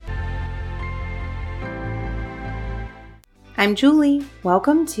I'm Julie.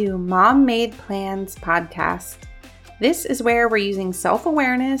 Welcome to Mom Made Plans podcast. This is where we're using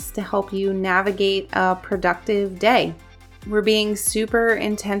self-awareness to help you navigate a productive day. We're being super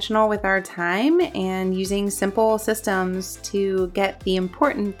intentional with our time and using simple systems to get the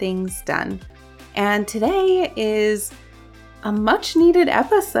important things done. And today is a much needed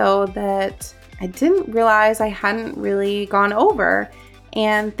episode that I didn't realize I hadn't really gone over.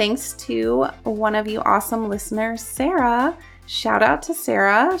 And thanks to one of you awesome listeners, Sarah. Shout out to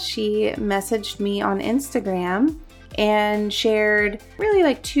Sarah. She messaged me on Instagram and shared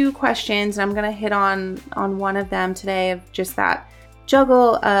really two questions. I'm going to hit on one of them today, of just that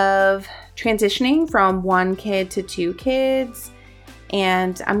juggle of transitioning from one kid to two kids.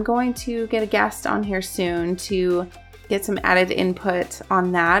 And I'm going to get a guest on here soon to get some added input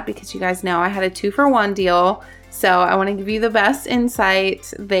on that, because you guys know I had a 2-for-1 deal. So I want to give you the best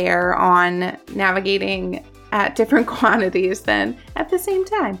insight there on navigating at different quantities than at the same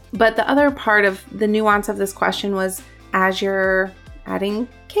time. But the other part of the nuance of this question was, as you're adding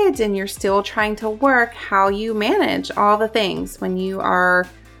kids and you're still trying to work, how you manage all the things when you are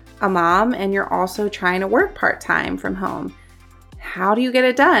a mom and you're also trying to work part-time from home. How do you get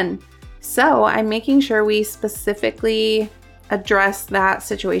it done? So I'm making sure we specifically address that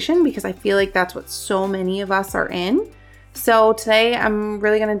situation, because I feel like that's what so many of us are in. So today I'm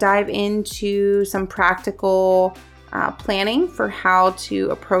really going to dive into some practical planning for how to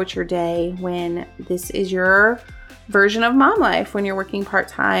approach your day when this is your version of mom life, when you're working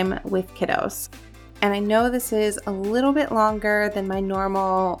part-time with kiddos. And I know this is a little bit longer than my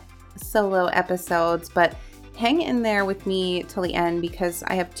normal solo episodes, but hang in there with me till the end, because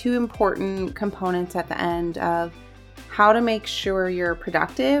I have two important components at the end of how to make sure you're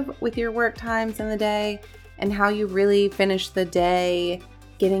productive with your work times in the day, and how you really finish the day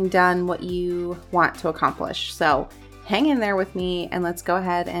getting done what you want to accomplish. So hang in there with me and let's go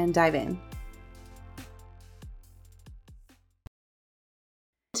ahead and dive in.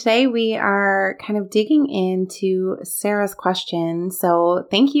 Today we are kind of digging into Sarah's question. So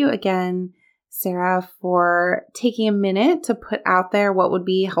thank you again, Sarah, for taking a minute to put out there what would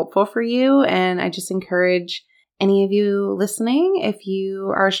be helpful for you. And I just encourage any of you listening, if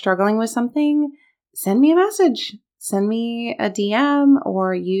you are struggling with something, send me a message, send me a DM,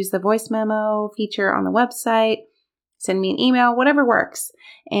 or use the voice memo feature on the website, send me an email, whatever works,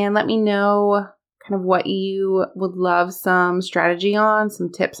 and let me know kind of what you would love some strategy on,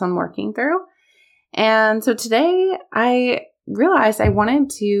 some tips on working through. And so today I realized I wanted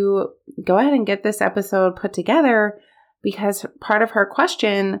to go ahead and get this episode put together, because part of her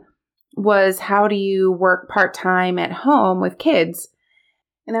question was, how do you work part-time at home with kids?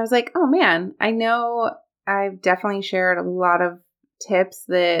 And I was like, oh man, I know I've definitely shared a lot of tips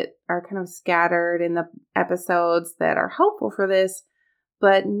that are kind of scattered in the episodes that are helpful for this,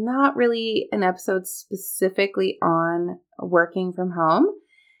 but not really an episode specifically on working from home.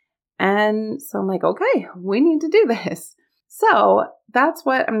 And so I'm like, okay, we need to do this. So that's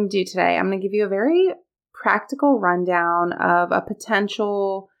what I'm going to do today. I'm going to give you a very practical rundown of a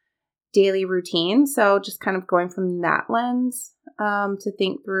potential daily routine. So just kind of going from that lens to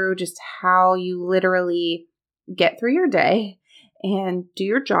think through just how you literally get through your day and do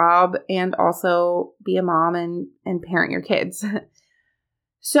your job and also be a mom and parent your kids.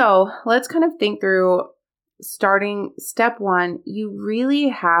 So let's kind of think through starting step one. You really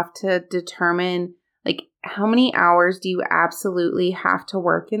have to determine how many hours do you absolutely have to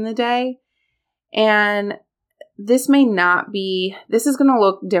work in the day. And this is going to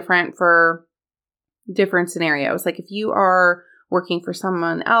look different for different scenarios. Like if you are working for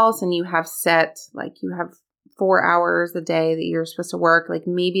someone else and you have set, you have 4 hours a day that you're supposed to work,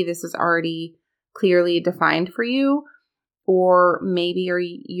 maybe this is already clearly defined for you. Or maybe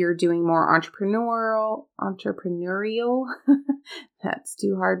you're doing more entrepreneurial, that's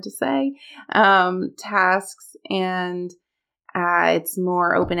too hard to say, tasks, and it's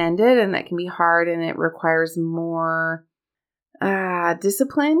more open-ended, and that can be hard, and it requires more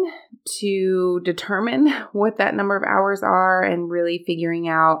discipline to determine what that number of hours are and really figuring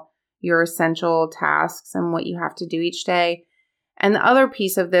out your essential tasks and what you have to do each day. And the other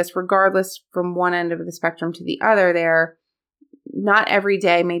piece of this, regardless from one end of the spectrum to the other there, not every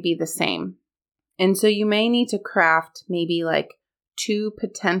day may be the same. And so you may need to craft maybe 2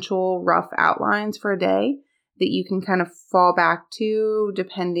 potential rough outlines for a day that you can kind of fall back to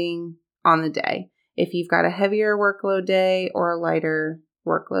depending on the day. If you've got a heavier workload day or a lighter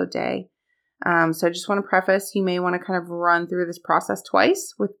workload day. So I just want to preface, you may want to kind of run through this process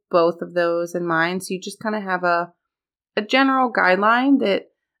twice with both of those in mind. So you just kind of have a general guideline that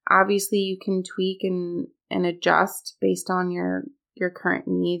obviously you can tweak and and adjust based on your current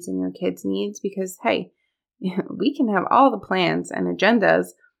needs and your kids' needs, because hey, we can have all the plans and agendas,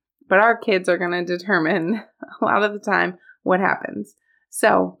 but our kids are going to determine a lot of the time what happens.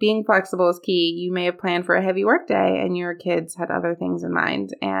 So being flexible is key. You may have planned for a heavy work day and your kids had other things in mind,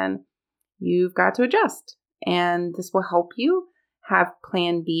 and you've got to adjust. And this will help you have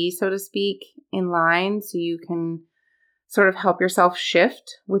plan B, so to speak, in line, so you can sort of help yourself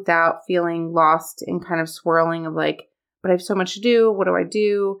shift without feeling lost and kind of swirling of like, but I have so much to do. What do I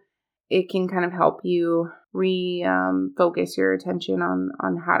do? It can kind of help you focus your attention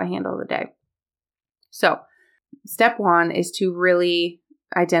on how to handle the day. So step one is to really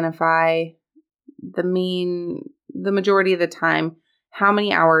identify the majority of the time, how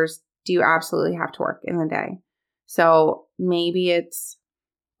many hours do you absolutely have to work in the day? So maybe it's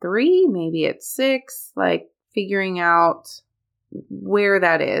 3, maybe it's 6, like figuring out where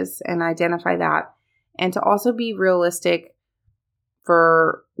that is and identify that. And to also be realistic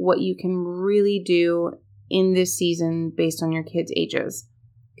for what you can really do in this season based on your kids' ages.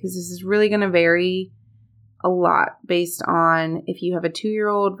 Because this is really going to vary a lot based on if you have a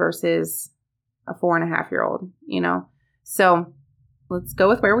 2-year-old versus a 4.5-year-old, So let's go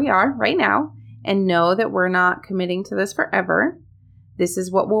with where we are right now and know that we're not committing to this forever. This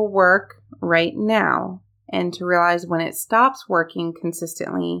is what will work right now. And to realize when it stops working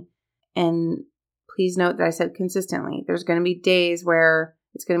consistently, and please note that I said consistently, there's going to be days where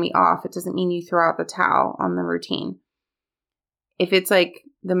it's going to be off. It doesn't mean you throw out the towel on the routine. If it's like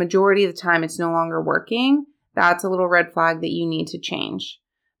the majority of the time it's no longer working, that's a little red flag that you need to change.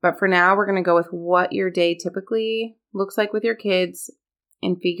 But for now, we're going to go with what your day typically looks like with your kids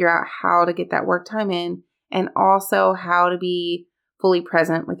and figure out how to get that work time in, and also how to be fully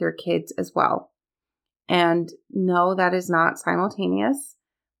present with your kids as well. And no, that is not simultaneous.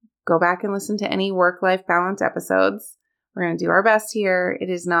 Go back and listen to any work-life balance episodes. We're going to do our best here. It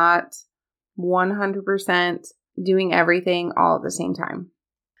is not 100% doing everything all at the same time.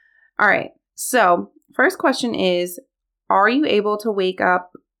 All right. So first question is, are you able to wake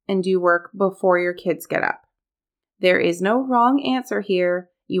up and do work before your kids get up? There is no wrong answer here.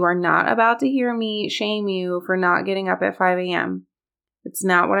 You are not about to hear me shame you for not getting up at 5 a.m. It's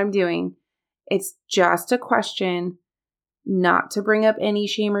not what I'm doing. It's just a question, not to bring up any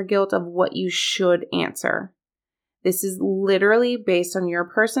shame or guilt of what you should answer. This is literally based on your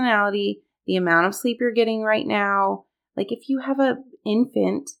personality, the amount of sleep you're getting right now. Like if you have an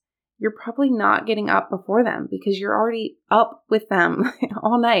infant, you're probably not getting up before them because you're already up with them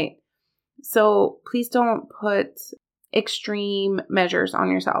all night. So please don't put extreme measures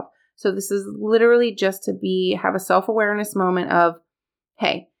on yourself. So this is literally just to have a self-awareness moment of,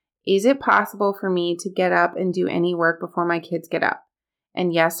 hey, is it possible for me to get up and do any work before my kids get up?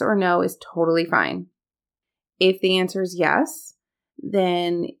 And yes or no is totally fine. If the answer is yes,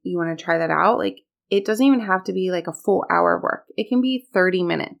 then you want to try that out. Like it doesn't even have to be like a full hour of work. It can be 30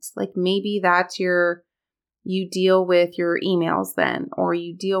 minutes. Like maybe that's you deal with your emails then, or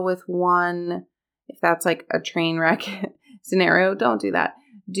you deal with one, if that's like a train wreck scenario, don't do that.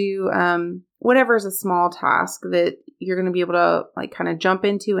 Do whatever is a small task that you're going to be able to like kind of jump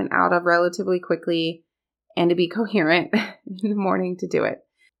into and out of relatively quickly and to be coherent in the morning to do it.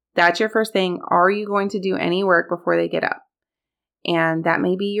 That's your first thing. Are you going to do any work before they get up? And that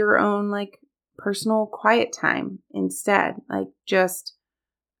may be your own like personal quiet time instead. Like just,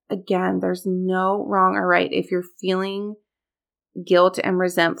 again, there's no wrong or right. If you're feeling guilt and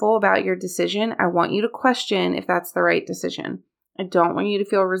resentful about your decision, I want you to question if that's the right decision. I don't want you to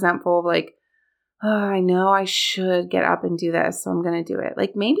feel resentful of like, oh, I know I should get up and do this, so I'm going to do it.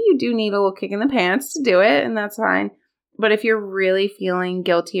 Like maybe you do need a little kick in the pants to do it, and that's fine. But if you're really feeling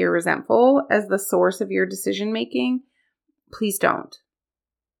guilty or resentful as the source of your decision making, please don't.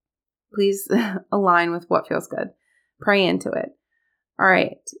 Please align with what feels good. Pray into it. All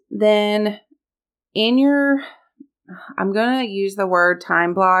right. Then I'm going to use the word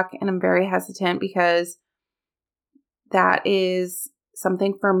time block, and I'm very hesitant because that is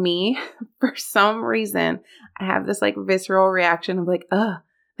something for me. For some reason, I have this like visceral reaction of like,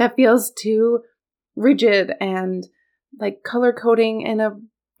 that feels too rigid and like color coding in a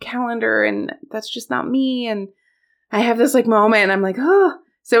calendar, and that's just not me. And I have this like moment and I'm like,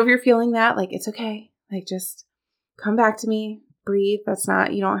 so if you're feeling that, like, it's okay. Like, just come back to me, breathe.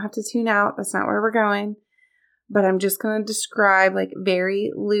 You don't have to tune out. That's not where we're going. But I'm just going to describe like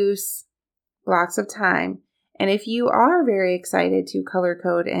very loose blocks of time. And if you are very excited to color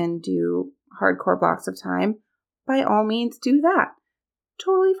code and do hardcore blocks of time, by all means do that.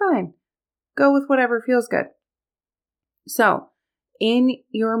 Totally fine. Go with whatever feels good. So in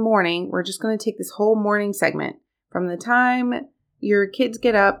your morning, we're just going to take this whole morning segment from the time your kids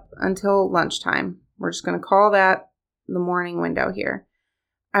get up until lunchtime. We're just going to call that the morning window here.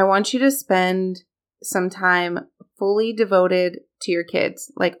 I want you to spend some time fully devoted to your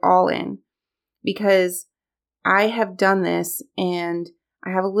kids, like all in, because I have done this and I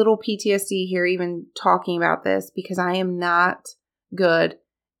have a little PTSD here even talking about this because I am not good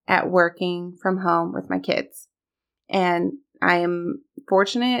at working from home with my kids. And I am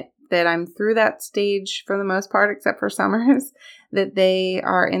fortunate that I'm through that stage for the most part, except for summers, that they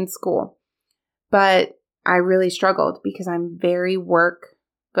are in school. But I really struggled because I'm very work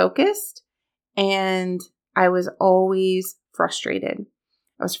focused and I was always frustrated.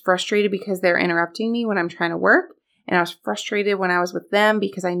 I was frustrated because they're interrupting me when I'm trying to work. And I was frustrated when I was with them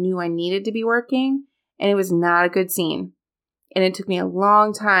because I knew I needed to be working. And it was not a good scene. And it took me a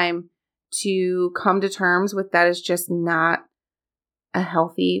long time to come to terms with that is just not a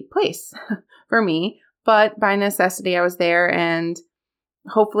healthy place for me. But by necessity, I was there. And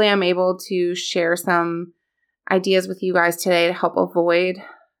hopefully I'm able to share some ideas with you guys today to help avoid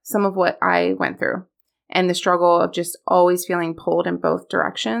some of what I went through and the struggle of just always feeling pulled in both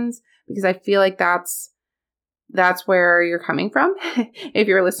directions, because I feel like that's where you're coming from. If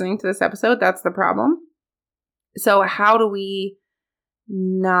you're listening to this episode, that's the problem. So how do we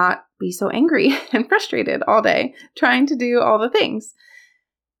not be so angry and frustrated all day trying to do all the things?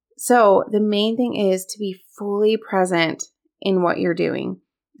 So the main thing is to be fully present in what you're doing.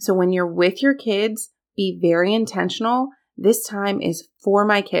 So when you're with your kids, be very intentional. This time is for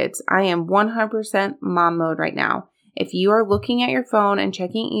my kids. I am 100% mom mode right now. If you are looking at your phone and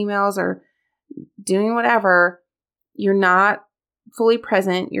checking emails or doing whatever, you're not fully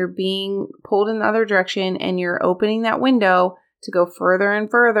present. You're being pulled in the other direction and you're opening that window to go further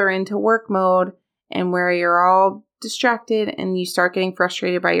and further into work mode and where you're all distracted and you start getting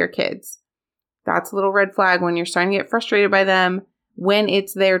frustrated by your kids. That's a little red flag when you're starting to get frustrated by them when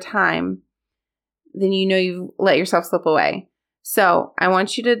it's their time. Then you know you've let yourself slip away. So I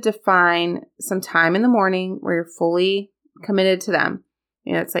want you to define some time in the morning where you're fully committed to them.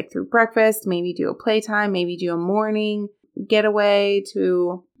 You know, it's like through breakfast, maybe do a playtime, maybe do a morning getaway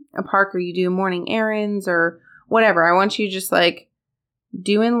to a park, or you do morning errands or whatever. I want you just like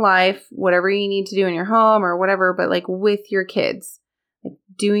doing life, whatever you need to do in your home or whatever, but like with your kids, like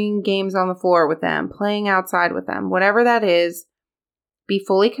doing games on the floor with them, playing outside with them, whatever that is, be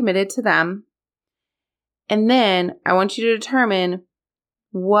fully committed to them. And then I want you to determine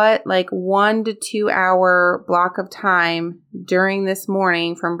what like 1 to 2 hour block of time during this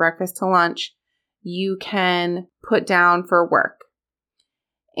morning from breakfast to lunch you can put down for work.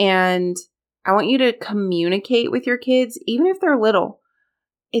 And I want you to communicate with your kids, even if they're little.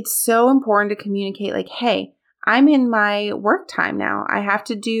 It's so important to communicate like, hey, I'm in my work time now. I have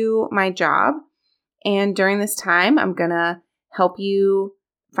to do my job. And during this time, I'm going to help you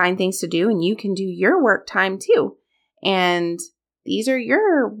find things to do and you can do your work time too. And these are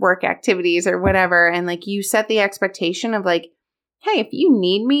your work activities or whatever. And like you set the expectation of like, hey, if you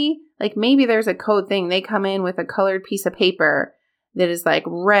need me, like maybe there's a code thing. They come in with a colored piece of paper that is like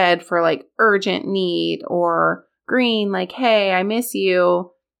red for like urgent need or green, like, hey, I miss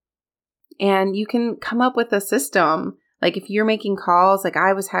you. And you can come up with a system. Like if you're making calls, like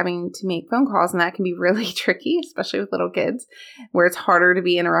I was having to make phone calls and that can be really tricky, especially with little kids where it's harder to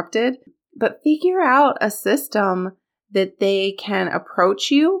be interrupted. But figure out a system that they can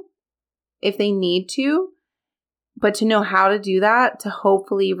approach you if they need to, but to know how to do that to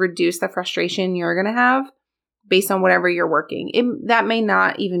hopefully reduce the frustration you're going to have based on whatever you're working. That may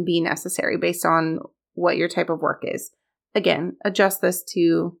not even be necessary based on what your type of work is. Again, adjust this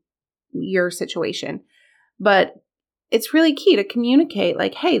to your situation. But it's really key to communicate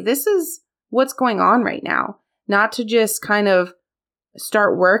like, hey, this is what's going on right now. Not to just kind of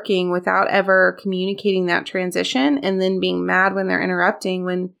start working without ever communicating that transition and then being mad when they're interrupting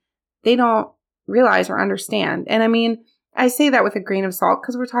when they don't realize or understand. And I mean, I say that with a grain of salt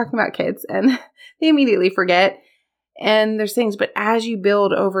because we're talking about kids and they immediately forget. And there's things, but as you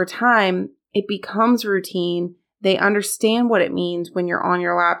build over time, it becomes routine. They understand what it means when you're on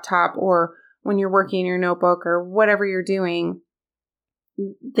your laptop or when you're working in your notebook or whatever you're doing.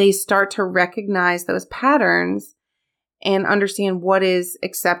 They start to recognize those patterns and understand what is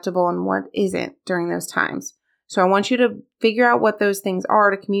acceptable and what isn't during those times. So I want you to figure out what those things are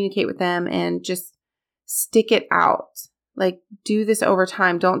to communicate with them and just stick it out. Like do this over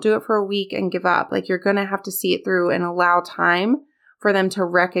time. Don't do it for a week and give up. Like you're going to have to see it through and allow time for them to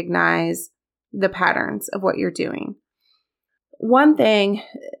recognize the patterns of what you're doing. One thing,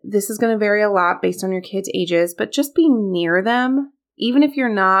 this is going to vary a lot based on your kids' ages, but just being near them, even if you're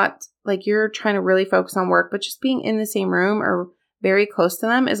not, like you're trying to really focus on work, but just being in the same room or very close to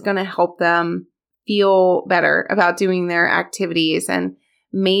them is going to help them feel better about doing their activities. And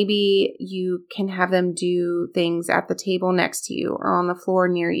maybe you can have them do things at the table next to you or on the floor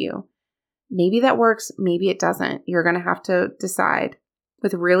near you. Maybe that works. Maybe it doesn't. You're going to have to decide.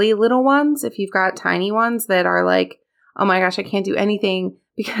 With really little ones, if you've got tiny ones that are like, oh my gosh, I can't do anything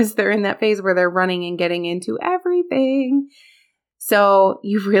because they're in that phase where they're running and getting into everything. So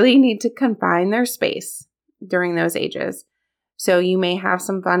you really need to confine their space during those ages. So you may have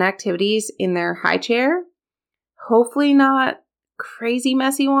some fun activities in their high chair, hopefully not crazy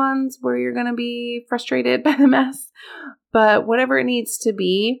messy ones where you're going to be frustrated by the mess, but whatever it needs to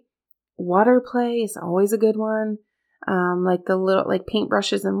be. Water play is always a good one. Like the little, like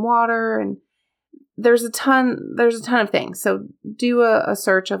paintbrushes and water, and there's a ton of things. So do a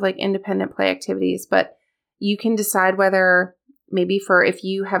search of like independent play activities, but you can decide whether maybe if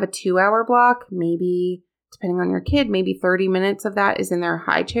you have a 2-hour block, maybe depending on your kid, maybe 30 minutes of that is in their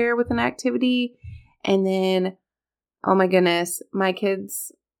high chair with an activity. And then, oh my goodness, my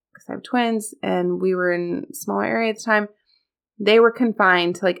kids, because I have twins and we were in a smaller area at the time, they were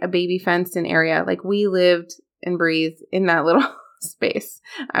confined to like a baby fenced in area. Like we lived and breathed in that little space.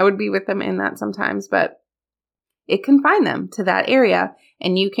 I would be with them in that sometimes, but it confined them to that area,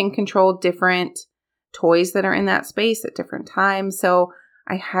 and you can control different toys that are in that space at different times. So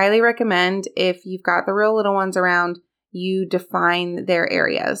I highly recommend, if you've got the real little ones around, you define their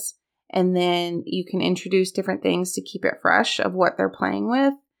areas, and then you can introduce different things to keep it fresh of what they're playing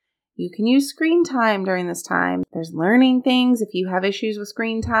with. You can use screen time during this time. There's learning things if you have issues with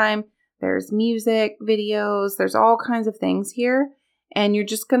screen time. There's music, videos, there's all kinds of things here. And you're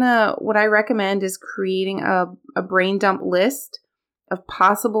just what I recommend is creating a brain dump list of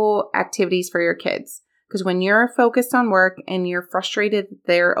possible activities for your kids. Because when you're focused on work and you're frustrated that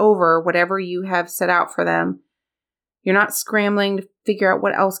they're over whatever you have set out for them, you're not scrambling to figure out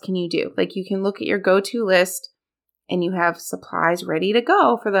what else can you do. Like you can look at your go-to list and you have supplies ready to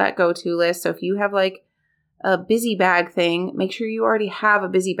go for that go-to list. So if you have like a busy bag thing, make sure you already have a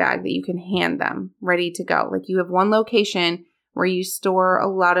busy bag that you can hand them ready to go. Like you have one location where you store a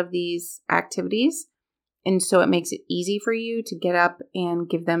lot of these activities. And so it makes it easy for you to get up and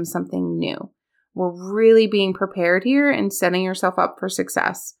give them something new. We're really being prepared here and setting yourself up for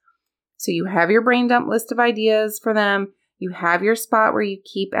success. So you have your brain dump list of ideas for them. You have your spot where you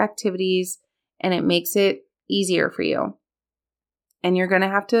keep activities, and it makes it easier for you. And you're going to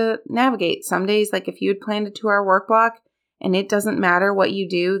have to navigate. Some days, like if you had planned a 2-hour work block and it doesn't matter what you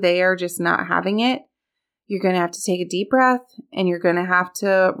do, they are just not having it. You're going to have to take a deep breath, and you're going to have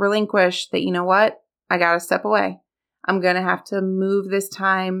to relinquish that, you know what? I got to step away. I'm going to have to move this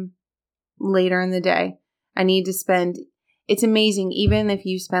time later in the day. I need to spend, it's amazing, even if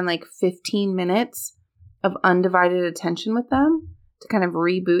you spend like 15 minutes of undivided attention with them to kind of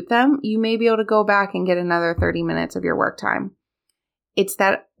reboot them, you may be able to go back and get another 30 minutes of your work time. It's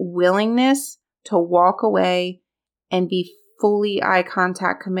that willingness to walk away and be fully eye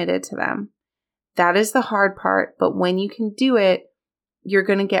contact committed to them. That is the hard part, but when you can do it, you're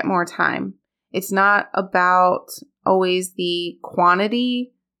going to get more time. It's not about always the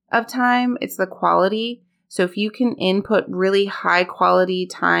quantity of time, it's the quality. So if you can input really high quality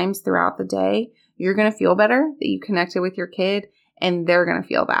times throughout the day, you're going to feel better that you connected with your kid, and they're going to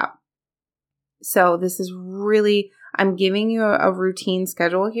feel that. So this is really, I'm giving you a routine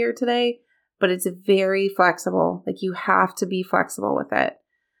schedule here today, but it's very flexible. Like you have to be flexible with it.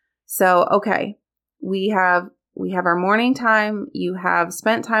 So, okay, we have our morning time. You have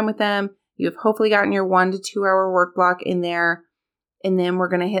spent time with them. You have hopefully gotten your 1 to 2 hour work block in there. And then we're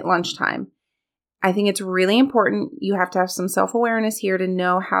going to hit lunchtime. I think it's really important. You have to have some self-awareness here to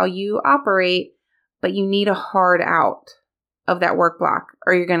know how you operate, but you need a hard out of that work block,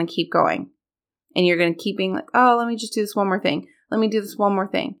 or you're going to keep going. And you're going to keep being like, oh, let me just do this one more thing. Let me do this one more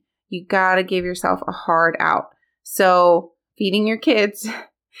thing. You got to give yourself a hard out. So feeding your kids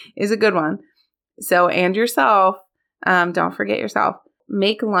is a good one. So, and yourself, don't forget yourself.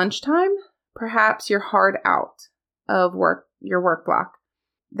 Make lunchtime perhaps your hard out of your work block.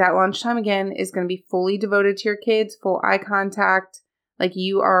 That lunchtime, again, is going to be fully devoted to your kids, full eye contact, like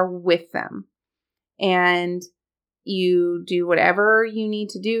you are with them. And you do whatever you need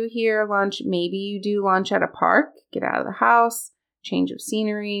to do here. Lunch, maybe you do lunch at a park, get out of the house, change of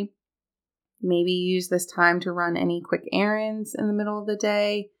scenery. Maybe use this time to run any quick errands in the middle of the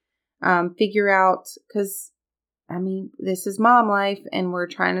day. Figure out, because, this is mom life, and we're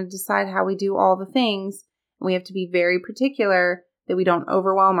trying to decide how we do all the things. We have to be very particular that we don't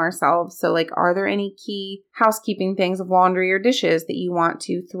overwhelm ourselves. So like, are there any key housekeeping things of laundry or dishes that you want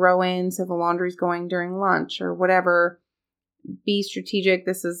to throw in so the laundry's going during lunch or whatever? Be strategic.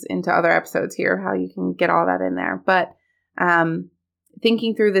 This is into other episodes here, how you can get all that in there. But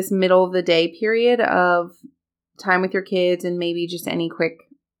thinking through this middle of the day period of time with your kids and maybe just any quick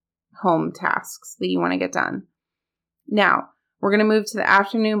home tasks that you want to get done. Now, we're going to move to the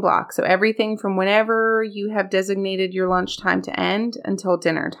afternoon block. So everything from whenever you have designated your lunchtime to end until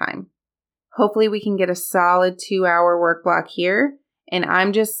dinner time. Hopefully we can get a solid 2-hour work block here. And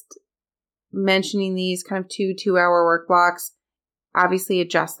I'm just mentioning these kind of 2-hour work blocks. Obviously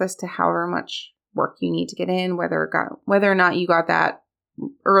adjust this to however much work you need to get in, whether or not you got that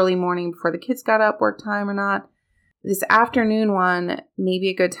early morning before the kids got up, work time or not. This afternoon one may be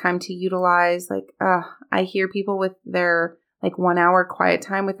a good time to utilize, I hear people with their 1 hour quiet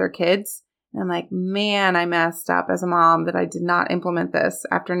time with their kids. And I'm like, man, I messed up as a mom that I did not implement this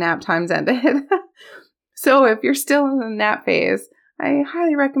after nap times ended. So if you're still in the nap phase, I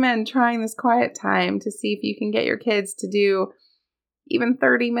highly recommend trying this quiet time to see if you can get your kids to do even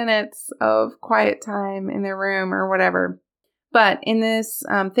 30 minutes of quiet time in their room or whatever. But in this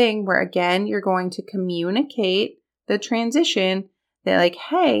thing where, again, you're going to communicate the transition that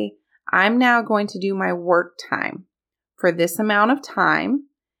hey, I'm now going to do my work time for this amount of time.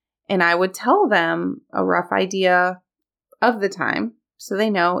 And I would tell them a rough idea of the time so they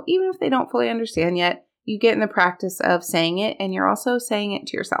know, even if they don't fully understand yet, you get in the practice of saying it, and you're also saying it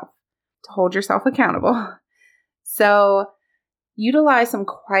to yourself to hold yourself accountable. So utilize some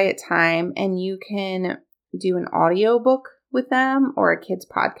quiet time, and you can do an audio book with them or a kid's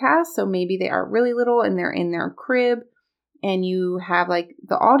podcast. So maybe they are really little and they're in their crib, and you have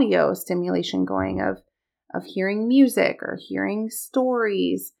the audio stimulation going of hearing music or hearing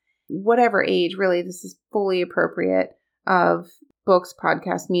stories, whatever age, really, this is fully appropriate, of books,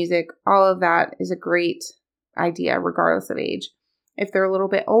 podcasts, music, all of that is a great idea regardless of age. If they're a little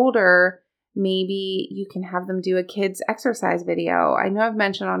bit older, maybe you can have them do a kids exercise video. I know I've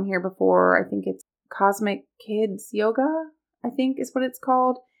mentioned on here before, I think it's Cosmic Kids Yoga, I think is what it's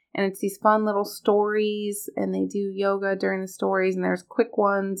called. And it's these fun little stories, and they do yoga during the stories, and there's quick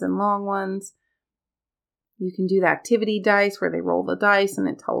ones and long ones. You can do the activity dice where they roll the dice and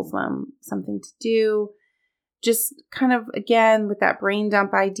it tells them something to do. Just kind of, again, with that brain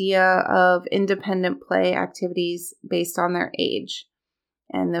dump idea of independent play activities based on their age.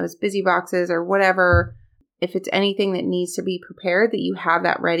 And those busy boxes or whatever, if it's anything that needs to be prepared, that you have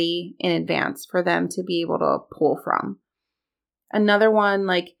that ready in advance for them to be able to pull from. Another one,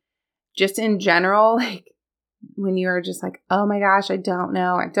 just in general, when you're just oh my gosh, I don't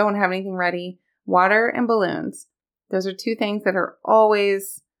know, I don't have anything ready. Water and balloons. Those are two things that are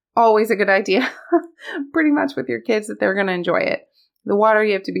always a good idea, pretty much with your kids, that they're going to enjoy it. The water,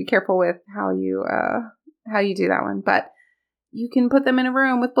 you have to be careful with how you do that one, but you can put them in a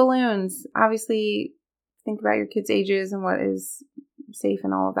room with balloons. Obviously, think about your kids' ages and what is safe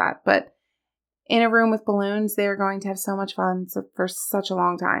and all of that. But in a room with balloons, they're going to have so much fun for such a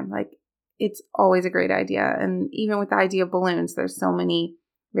long time. It's always a great idea. And even with the idea of balloons, there's so many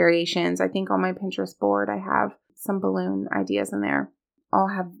variations. I think on my Pinterest board, I have some balloon ideas in there. I'll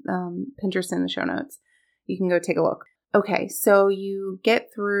have Pinterest in the show notes. You can go take a look. Okay, so you get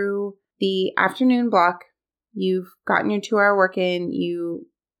through the afternoon block. You've gotten your 2-hour work in. You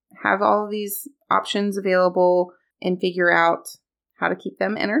have all of these options available and figure out how to keep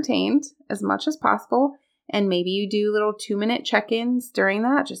them entertained as much as possible. And maybe you do little 2-minute check-ins during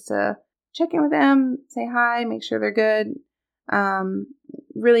that just to check in with them, say hi, make sure they're good.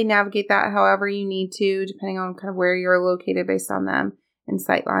 Really navigate that however you need to, depending on kind of where you're located based on them and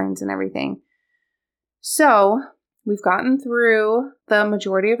sight lines and everything. So we've gotten through the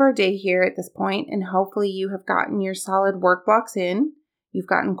majority of our day here at this point, and hopefully you have gotten your solid work blocks in. You've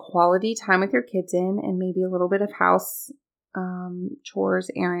gotten quality time with your kids in, and maybe a little bit of house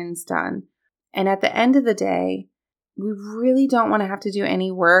chores, errands done. And at the end of the day, we really don't want to have to do any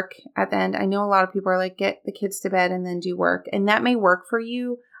work at the end. I know a lot of people are get the kids to bed and then do work, and that may work for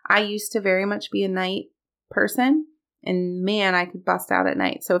you. I used to very much be a night person, and man, I could bust out at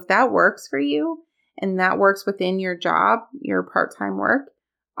night. So if that works for you and that works within your job, your part-time work,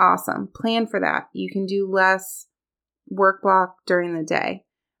 awesome. Plan for that. You can do less work block during the day,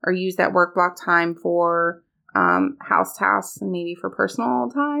 or use that work block time for house tasks and maybe for personal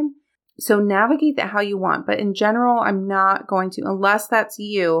time. So navigate that how you want. But in general, I'm not going to, unless that's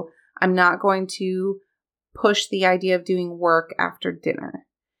you, I'm not going to push the idea of doing work after dinner.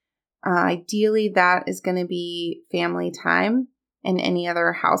 Ideally, that is going to be family time and any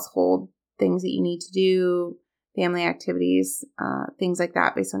other household things that you need to do, family activities, things like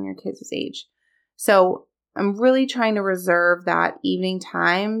that based on your kids' age. So I'm really trying to reserve that evening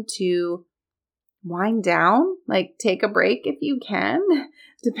time to wind down, like take a break if you can,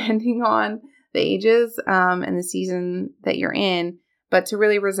 depending on the ages and the season that you're in, but to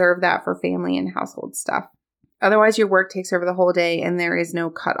really reserve that for family and household stuff. Otherwise, your work takes over the whole day and there is no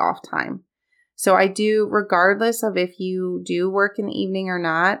cutoff time. So I do, regardless of if you do work in the evening or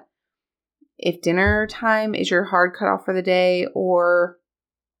not, if dinner time is your hard cutoff for the day, or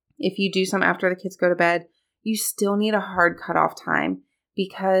if you do some after the kids go to bed, you still need a hard cutoff time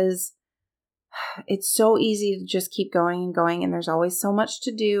because it's so easy to just keep going and going. And there's always so much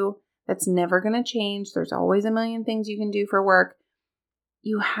to do that's never going to change. There's always a million things you can do for work.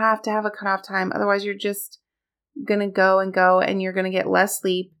 You have to have a cutoff time. Otherwise, you're just going to go and you're going to get less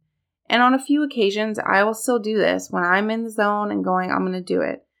sleep. And on a few occasions, I will still do this. When I'm in the zone and going, I'm going to do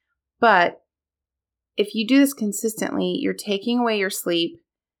it. But if you do this consistently, you're taking away your sleep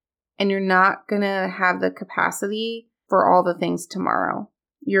and you're not going to have the capacity for all the things tomorrow.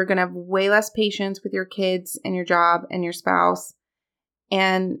 You're going to have way less patience with your kids and your job and your spouse.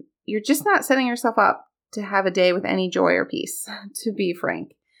 And you're just not setting yourself up to have a day with any joy or peace, to be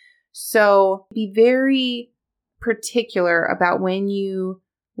frank. So be very particular about when you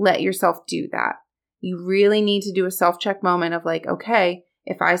let yourself do that. You really need to do a self-check moment of like, okay,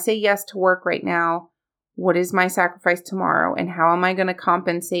 if I say yes to work right now, what is my sacrifice tomorrow? And how am I going to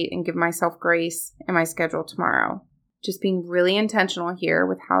compensate and give myself grace in my schedule tomorrow? Just being really intentional here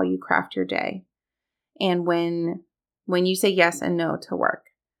with how you craft your day. And when you say yes and no to work.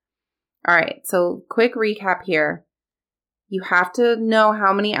 All right, so quick recap here. You have to know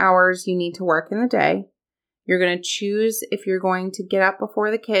how many hours you need to work in the day. You're going to choose if you're going to get up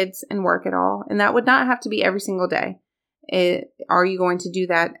before the kids and work at all. And that would not have to be every single day. Are you going to do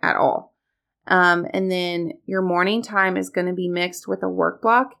that at all? And then your morning time is going to be mixed with a work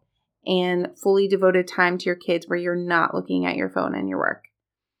block and fully devoted time to your kids where you're not looking at your phone and your work.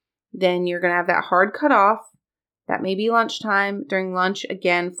 Then you're going to have that hard cutoff. That may be lunchtime. During lunch,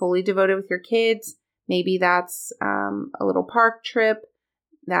 again, fully devoted with your kids. Maybe that's a little park trip.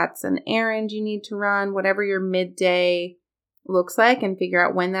 That's an errand you need to run, whatever your midday looks like, and figure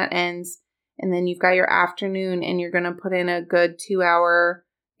out when that ends. And then you've got your afternoon and you're going to put in a good 2-hour,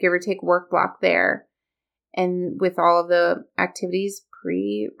 give or take, work block there. And with all of the activities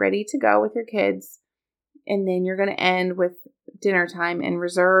ready to go with your kids. And then you're going to end with dinner time and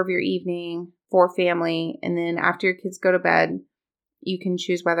reserve your evening for family. And then after your kids go to bed, you can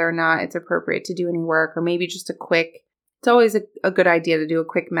choose whether or not it's appropriate to do any work, or maybe just it's always a good idea to do a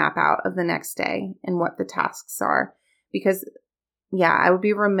quick map out of the next day and what the tasks are. Because, yeah, I would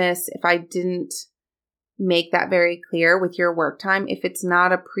be remiss if I didn't make that very clear with your work time. If it's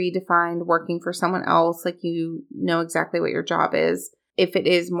not a predefined working for someone else, like you know exactly what your job is, if it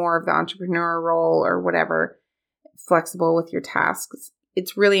is more of the entrepreneur role or whatever, flexible with your tasks,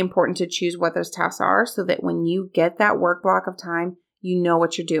 it's really important to choose what those tasks are so that when you get that work block of time, you know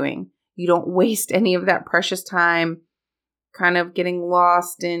what you're doing. You don't waste any of that precious time kind of getting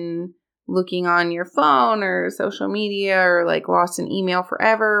lost in looking on your phone or social media, or like lost in email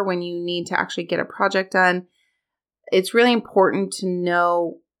forever when you need to actually get a project done. It's really important to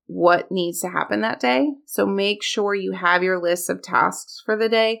know what needs to happen that day. So make sure you have your list of tasks for the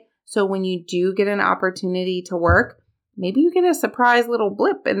day. So when you do get an opportunity to work, maybe you get a surprise little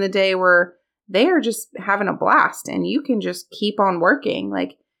blip in the day where they are just having a blast and you can just keep on working.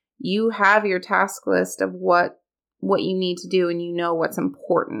 Like you have your task list of what you need to do and you know what's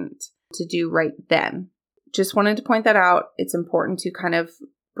important to do right then. Just wanted to point that out. It's important to kind of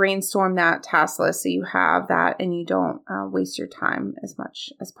brainstorm that task list so you have that and you don't waste your time as much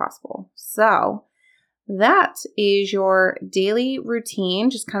as possible. So that is your daily routine,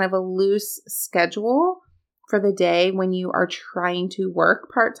 just kind of a loose schedule for the day when you are trying to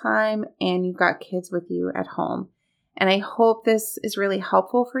work part-time and you've got kids with you at home. And I hope this is really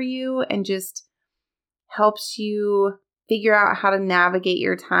helpful for you and just helps you figure out how to navigate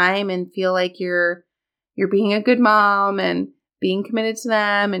your time and feel like you're being a good mom and being committed to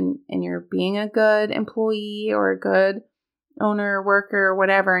them and you're being a good employee or a good owner, worker,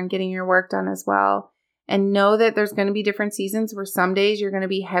 whatever, and getting your work done as well. And know that there's going to be different seasons where some days you're going to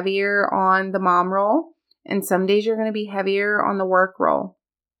be heavier on the mom role and some days you're going to be heavier on the work role.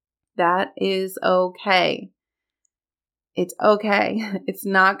 That is okay. It's okay. It's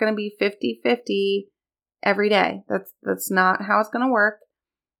not going to be 50-50 every day. That's not how it's going to work.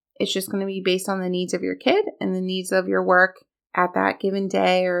 It's just going to be based on the needs of your kid and the needs of your work at that given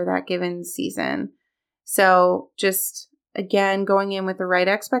day or that given season. So just, again, going in with the right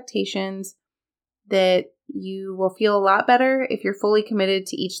expectations that You will feel a lot better if you're fully committed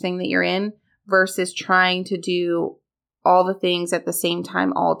to each thing that you're in versus trying to do all the things at the same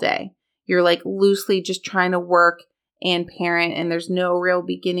time all day. You're like loosely just trying to work and parent, and there's no real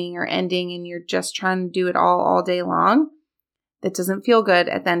beginning or ending, and you're just trying to do it all day long. That doesn't feel good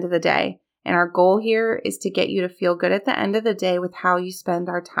at the end of the day. And our goal here is to get you to feel good at the end of the day with how you spend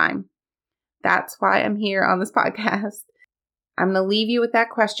our time. That's why I'm here on this podcast. I'm going to leave you with that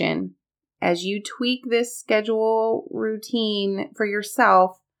question. As you tweak this schedule routine for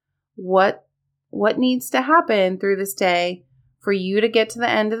yourself, what needs to happen through this day for you to get to the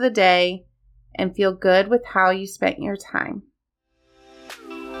end of the day and feel good with how you spent your time?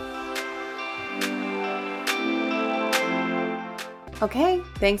 Okay,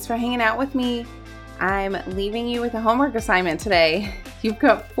 thanks for hanging out with me. I'm leaving you with a homework assignment today. You've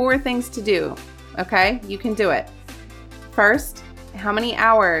got 4 things to do, okay? You can do it. First, how many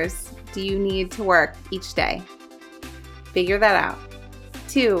hours do you need to work each day? Figure that out.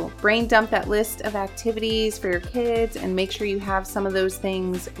 2, brain dump that list of activities for your kids and make sure you have some of those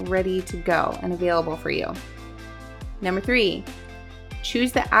things ready to go and available for you. Number 3,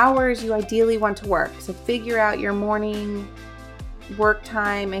 choose the hours you ideally want to work. So figure out your morning work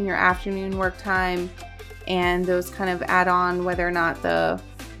time and your afternoon work time and those kind of add on whether or not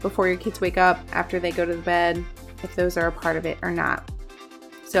before your kids wake up, after they go to the bed, if those are a part of it or not.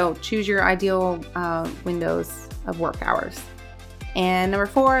 So choose your ideal windows of work hours. And number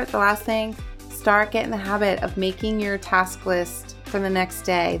 4, the last thing, start getting the habit of making your task list for the next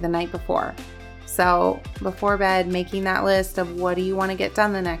day the night before. So before bed, making that list of what do you want to get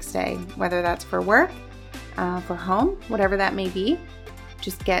done the next day, whether that's for work, for home, whatever that may be,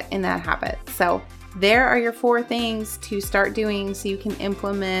 just get in that habit. So there are your 4 things to start doing so you can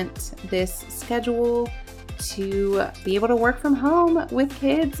implement this schedule to be able to work from home with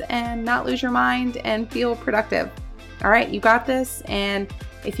kids and not lose your mind and feel productive. All right, you got this. And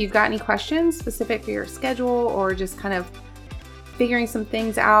if you've got any questions specific for your schedule or just kind of figuring some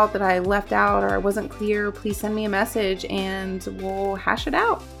things out that I left out or I wasn't clear, please send me a message and we'll hash it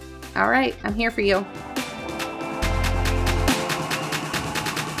out. All right, I'm here for you.